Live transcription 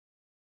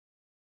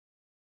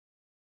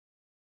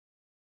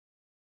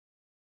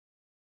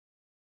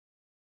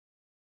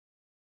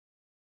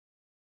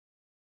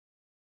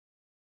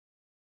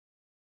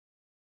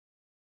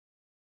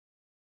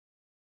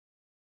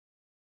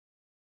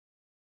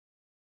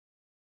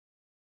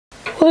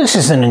Well, this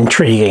is an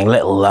intriguing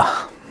little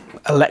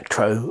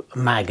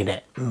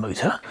electromagnet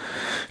motor.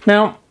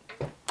 Now,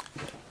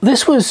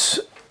 this was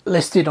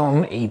listed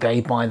on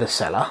eBay by the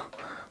seller,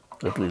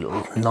 lovely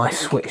little knife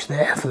switch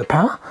there for the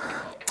power,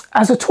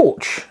 as a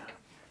torch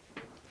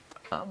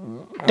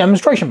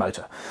demonstration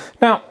motor.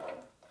 Now,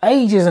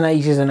 ages and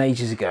ages and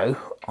ages ago,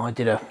 I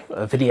did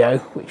a video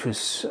which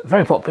was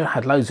very popular,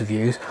 had loads of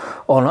views,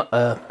 on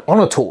a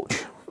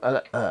torch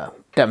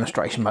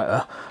demonstration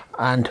motor,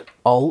 and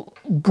I'll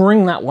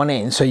bring that one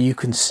in so you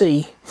can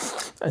see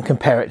and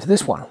compare it to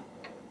this one.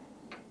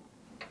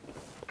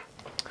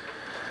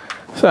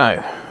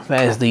 So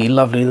there's the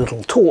lovely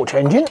little torch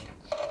engine.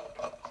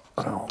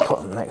 I'll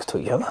put them next to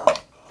each other.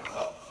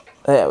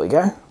 There we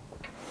go.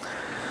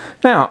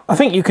 Now I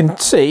think you can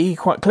see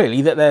quite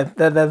clearly that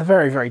they're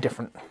very, very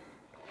different.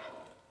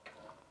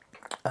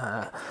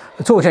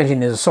 The torch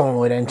engine is a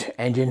solenoid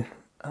engine,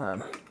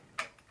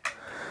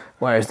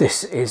 whereas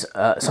this is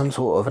some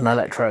sort of an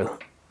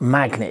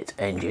electromagnet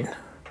engine.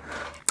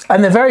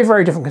 And they're very,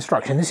 very different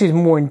construction. This is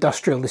more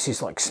industrial. This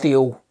is like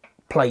steel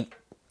plate,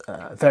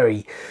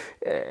 very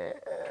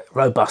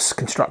robust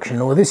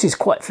construction. Or this is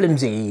quite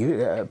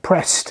flimsy,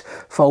 pressed,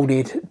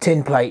 folded,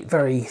 tin plate,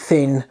 very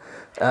thin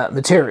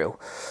material.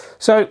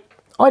 So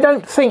I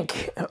don't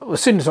think, as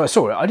soon as I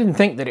saw it, I didn't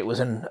think that it was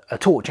a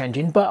torch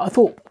engine, but I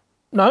thought,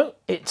 no,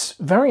 it's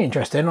very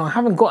interesting. I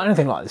haven't got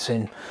anything like this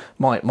in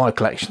my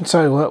collection,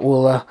 so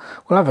we'll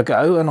have a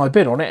go. And I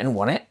bid on it and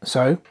won it,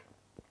 so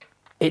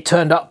it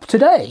turned up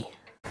today.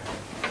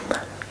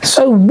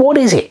 So what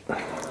is it?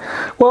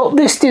 Well,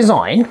 this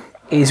design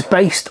is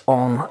based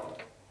on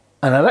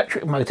an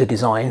electric motor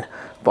design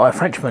by a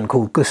Frenchman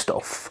called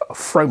Gustave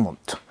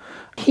Froment.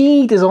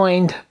 He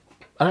designed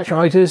electric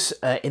motors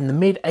in the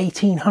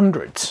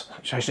mid-1800s,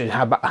 which shows you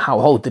how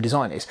old the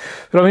design is.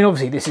 But I mean,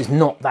 obviously this is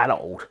not that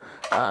old.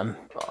 I'm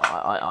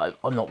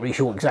not really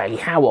sure exactly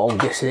how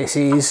old this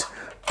is,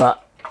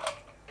 but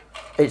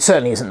it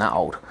certainly isn't that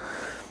old.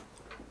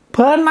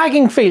 But a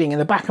nagging feeling in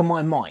the back of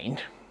my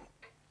mind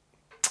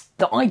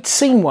that I'd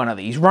seen one of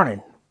these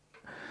running.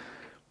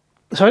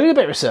 So I did a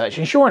bit of research,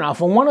 and sure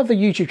enough, on one of the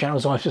YouTube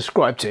channels I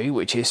subscribe to,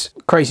 which is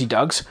Crazy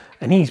Doug's,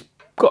 and he's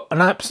got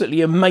an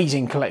absolutely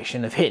amazing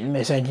collection of hit and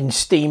miss engines,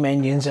 steam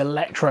engines,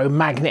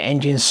 electromagnet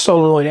engines,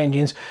 solenoid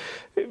engines.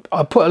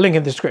 I'll put a link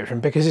in the description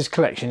because his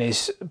collection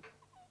is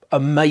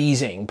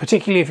amazing,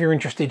 particularly if you're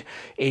interested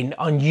in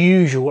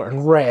unusual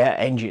and rare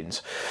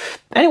engines.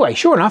 Anyway,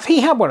 sure enough, he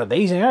had one of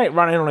these and he had it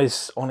running on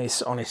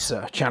his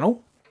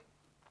channel,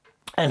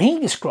 and he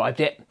described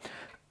it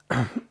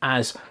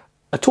as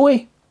a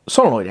toy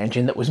solenoid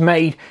engine that was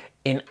made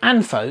in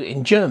Anfoe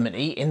in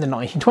Germany in the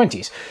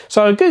 1920s.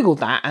 So I googled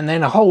that, and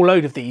then a whole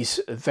load of these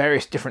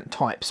various different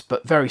types,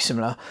 but very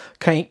similar,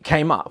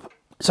 came up.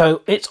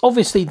 So it's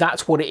obviously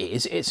that's what it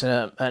is. It's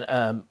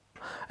an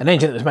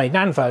engine that was made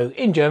in Anfoe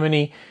in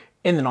Germany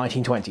in the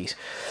 1920s.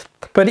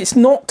 But it's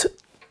not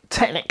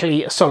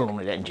technically a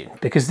solenoid engine,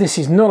 because this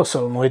is not a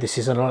solenoid, this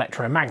is an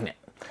electromagnet.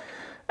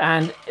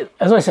 And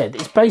as I said,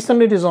 it's based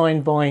on a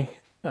design by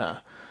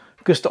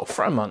Gustave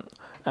Froment,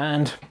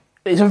 and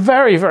it's a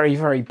very, very,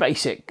 very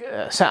basic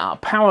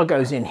setup. Power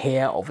goes in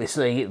here,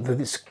 obviously.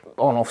 This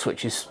on-off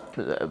switch is,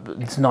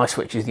 this knife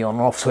switch is the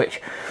on-off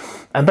switch.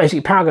 And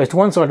basically power goes to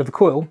one side of the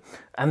coil,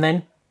 and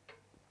then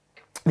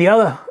the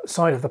other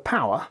side of the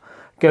power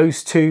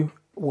goes to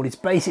what is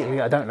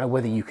basically, I don't know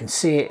whether you can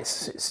see it,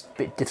 it's a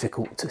bit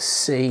difficult to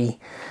see.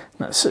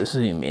 Let's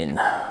zoom in.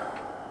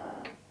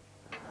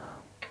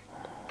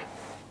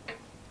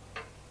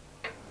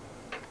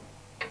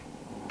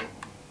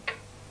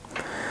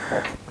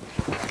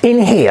 In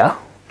here,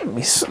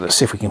 let's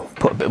see if we can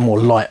put a bit more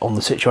light on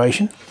the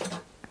situation.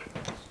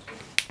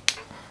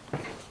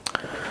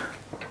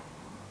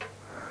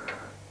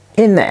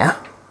 In there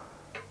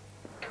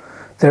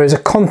is a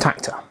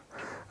contactor,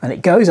 and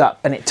it goes up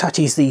and it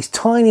touches these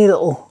tiny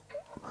little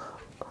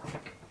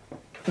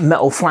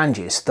metal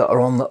flanges that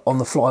are on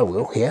the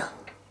flywheel here.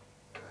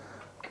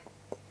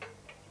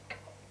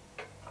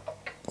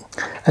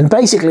 And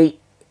basically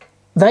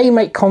they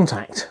make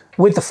contact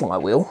with the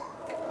flywheel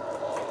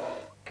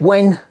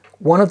when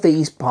one of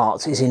these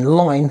parts is in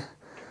line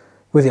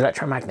with the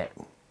electromagnet.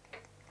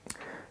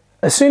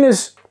 As soon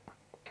as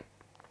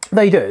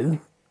they do,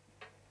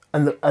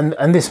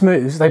 and this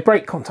moves, they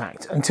break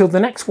contact until the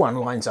next one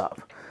lines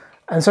up.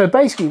 And so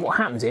basically what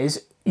happens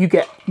is you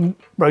get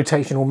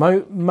rotational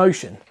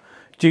motion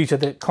due to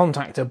the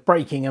contactor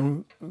breaking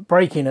and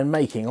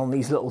making on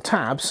these little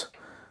tabs,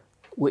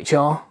 which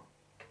are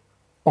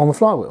on the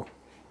flywheel.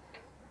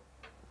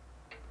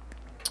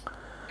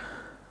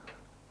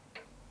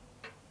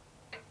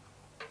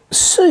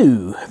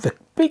 So the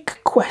big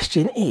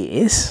question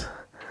is,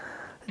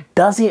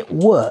 does it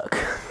work?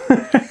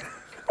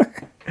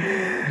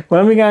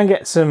 Well, we go and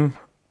get some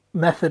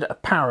method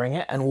of powering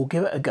it, and we'll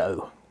give it a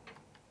go.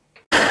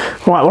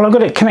 Right, well, I've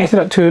got it connected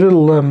up to a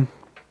little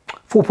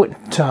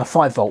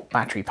 4.5 volt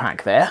battery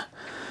pack there.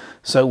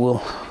 So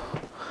we'll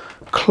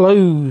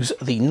close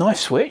the knife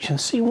switch and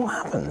see what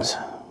happens.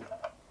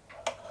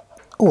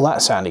 Oh,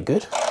 that sounded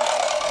good.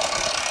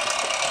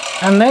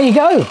 And there you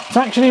go, it's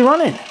actually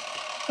running.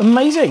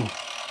 Amazing.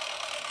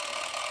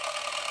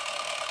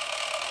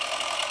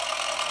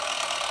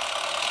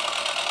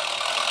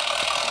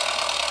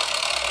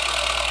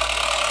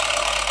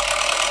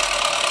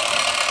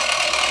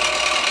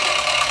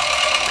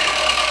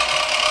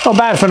 Not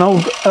bad for an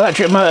old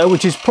electric motor,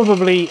 which is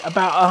probably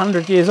about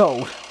 100 years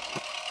old.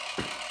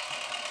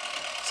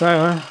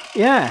 So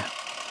yeah,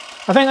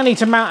 I think I need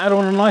to mount it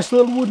on a nice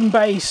little wooden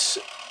base,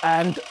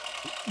 and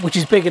which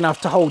is big enough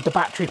to hold the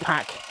battery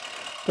pack.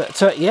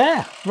 But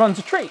yeah, runs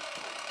a treat.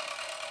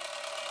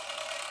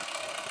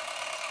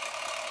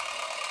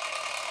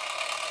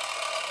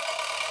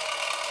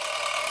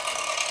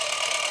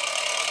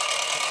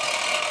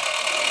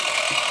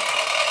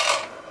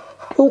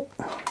 Oh.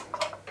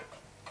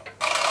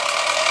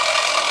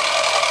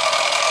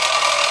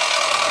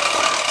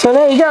 So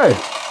there you go.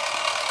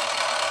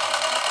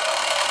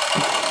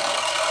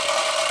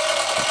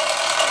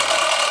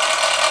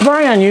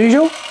 Very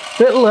unusual,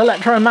 little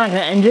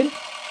electromagnet engine.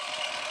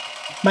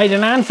 Made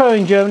in Anfoe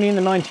in Germany in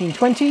the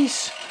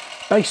 1920s,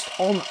 based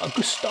on a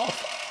Gustave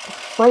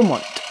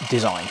Froment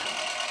design.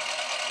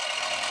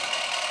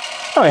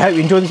 I hope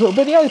you enjoyed this little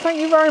video. Thank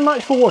you very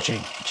much for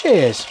watching.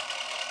 Cheers.